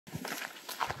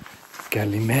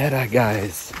Kalimera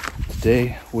guys,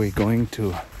 today we're going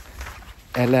to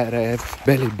LRF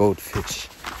belly boat fish.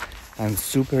 I'm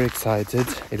super excited.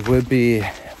 It will be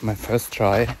my first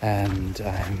try and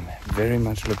I'm very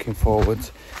much looking forward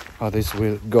how this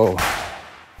will go.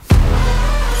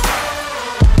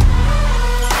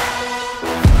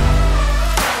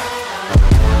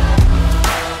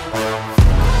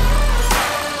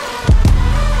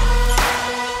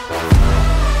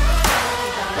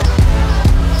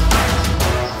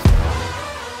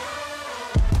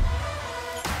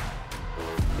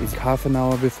 It's half an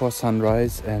hour before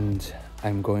sunrise and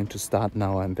I'm going to start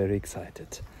now. I'm very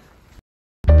excited.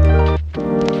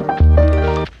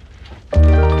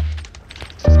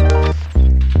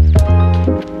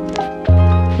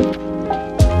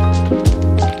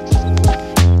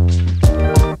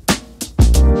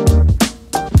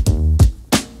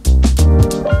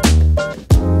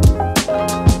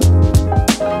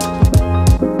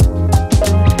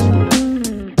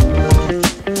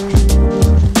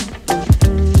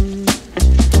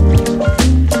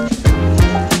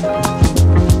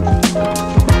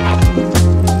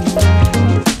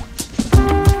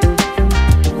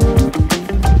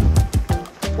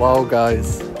 Wow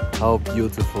guys, how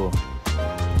beautiful.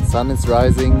 Sun is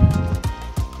rising,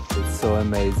 it's so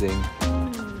amazing.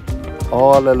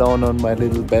 All alone on my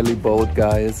little belly boat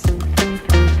guys.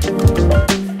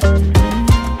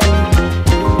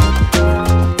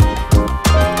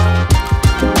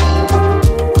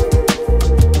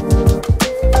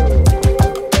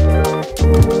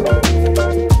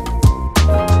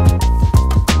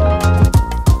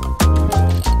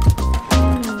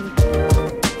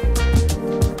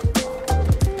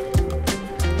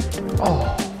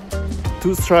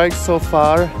 Two strikes so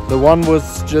far. The one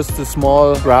was just a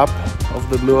small grab of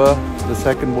the lure. The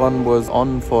second one was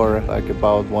on for like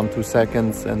about 1-2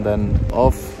 seconds and then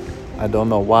off. I don't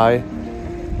know why,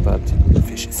 but the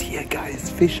fish is here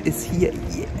guys. Fish is here,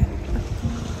 yeah.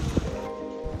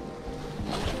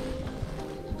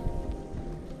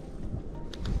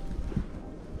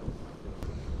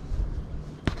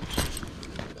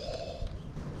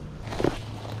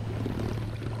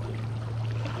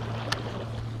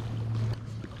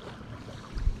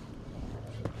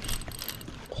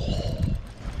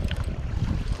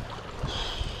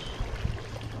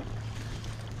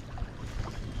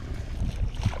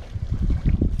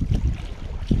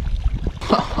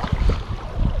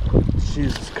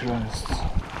 Jesus Christ,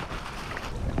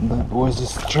 that was a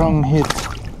strong hit.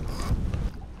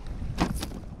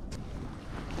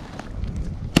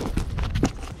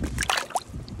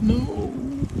 No.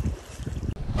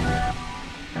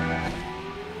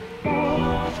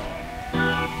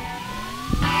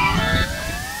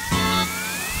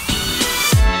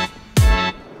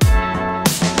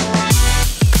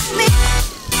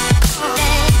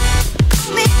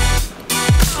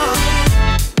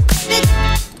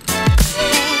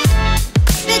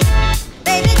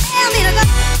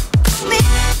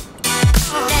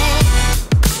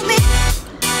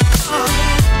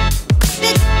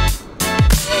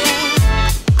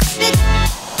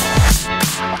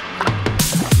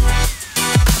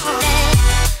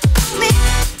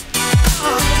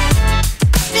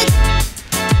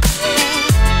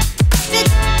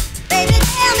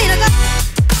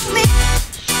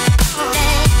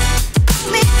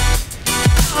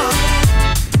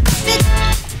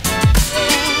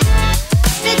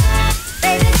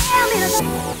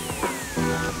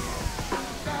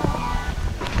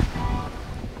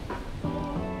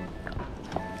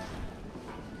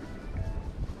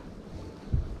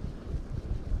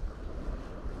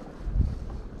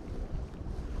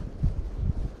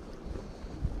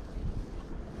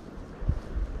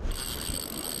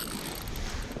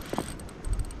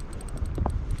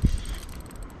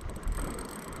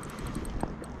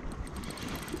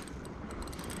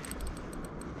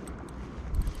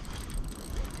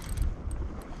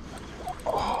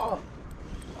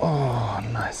 Oh,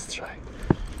 nice strike.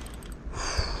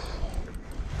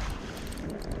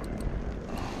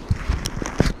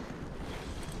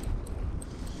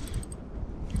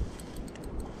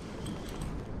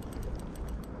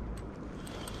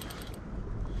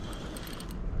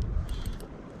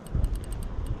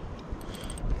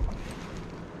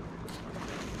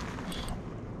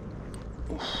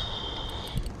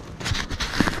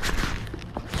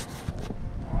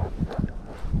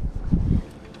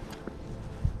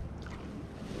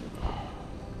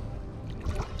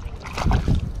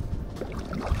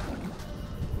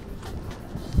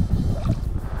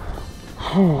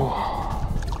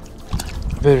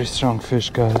 Very strong fish,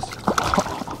 guys.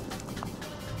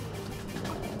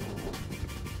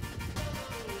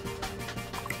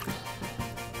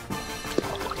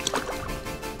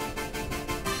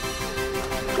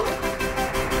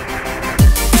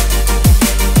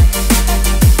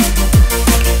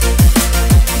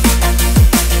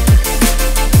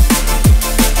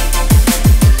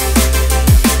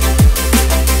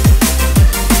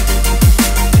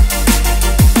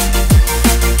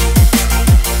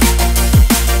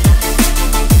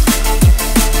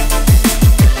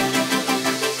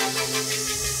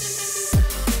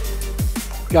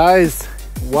 Guys,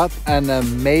 what an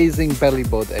amazing belly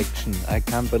boat action. I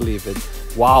can't believe it.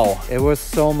 Wow, it was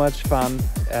so much fun.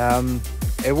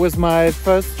 It was my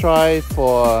first try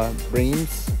for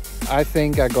breams. I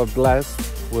think I got blessed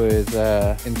with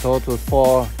in total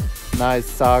 4 nice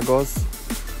Sargus.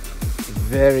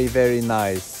 Very, very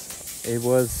nice. It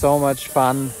was so much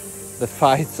fun. The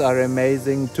fights are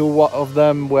amazing. 2 of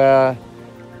them were,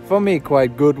 for me,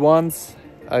 quite good ones.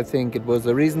 I think it was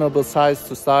a reasonable size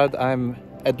to start. I'm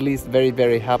at least very,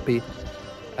 very happy.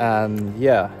 And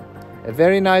yeah, a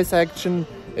very nice action.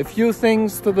 A few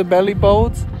things to the belly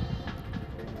boat.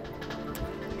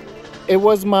 It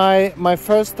was my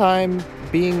first time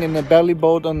being in a belly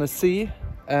boat on the sea,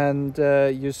 and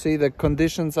you see the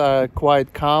conditions are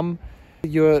quite calm.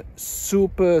 You're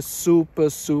super,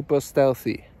 super, super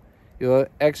stealthy. You're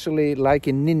actually like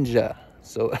a ninja.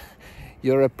 So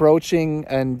you're approaching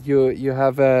and you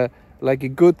have like a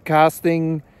good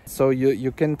casting, so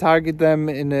you can target them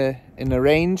in a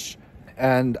range,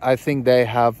 and I think they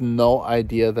have no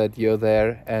idea that you're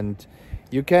there, and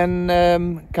you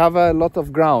can cover a lot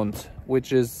of ground,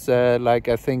 which is like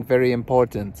I think very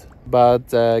important. But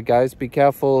guys, be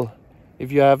careful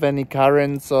if you have any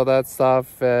currents or that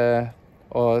stuff,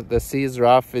 or the sea is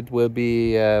rough. It will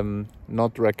be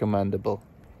not recommendable.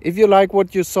 If you like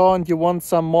what you saw and you want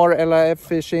some more LRF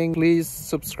fishing, please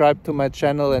subscribe to my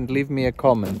channel and leave me a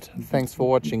comment. Thanks for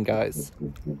watching, guys.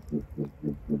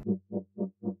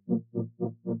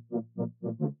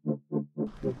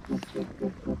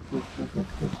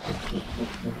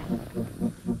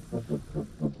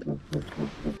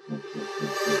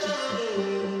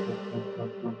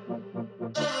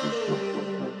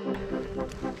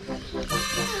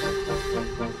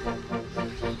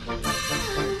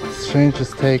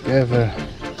 Strangest take ever.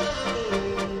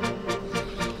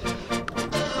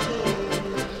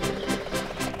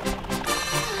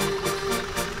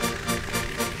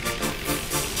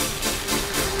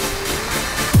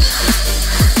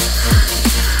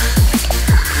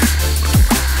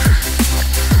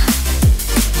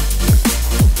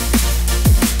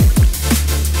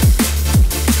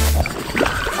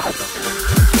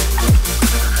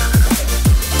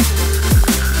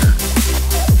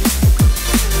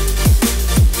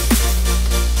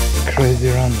 Crazy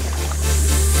run.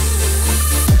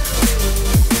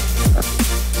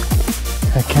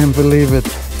 I can't believe it.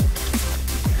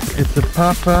 It's a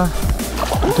papa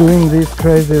doing these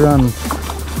crazy runs.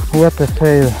 What a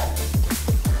fail.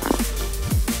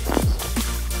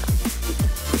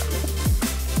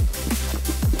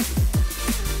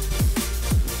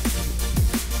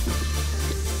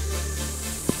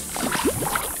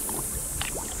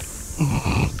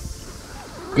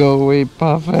 Go away,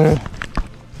 puffer.